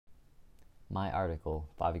My article,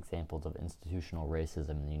 5 Examples of Institutional Racism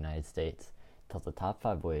in the United States, tells the top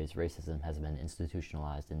 5 ways racism has been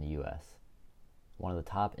institutionalized in the U.S. One of the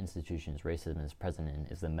top institutions racism is present in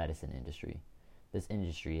is the medicine industry. This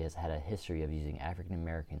industry has had a history of using African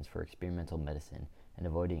Americans for experimental medicine and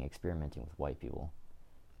avoiding experimenting with white people.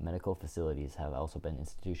 Medical facilities have also been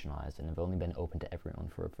institutionalized and have only been open to everyone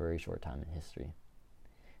for a very short time in history.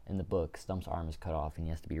 In the book, Stump's arm is cut off and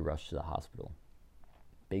he has to be rushed to the hospital.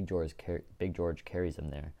 Big George carries him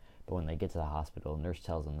there, but when they get to the hospital, nurse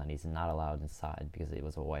tells him that he's not allowed inside because it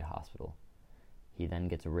was a white hospital. He then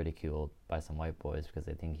gets ridiculed by some white boys because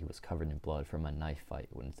they think he was covered in blood from a knife fight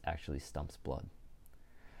when it's actually Stump's blood.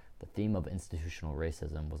 The theme of institutional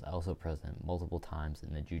racism was also present multiple times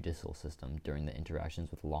in the judicial system during the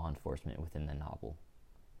interactions with law enforcement within the novel.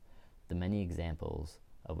 The many examples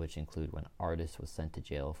of which include when Artis was sent to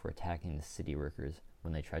jail for attacking the city workers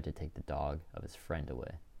when they tried to take the dog of his friend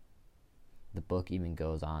away. The book even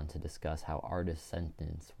goes on to discuss how Artis'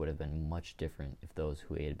 sentence would have been much different if those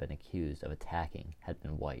who he had been accused of attacking had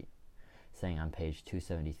been white, saying on page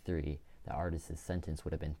 273 that Artis' sentence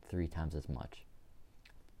would have been 3 times as much.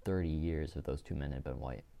 30 years if those 2 men had been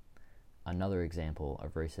white. Another example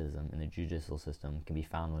of racism in the judicial system can be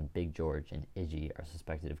found when Big George and Iggy are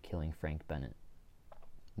suspected of killing Frank Bennett.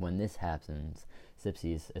 When this happens,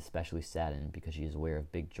 Sipsy is especially saddened because she is aware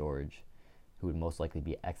of Big George, who would most likely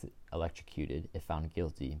be electrocuted if found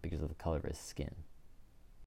guilty because of the color of his skin.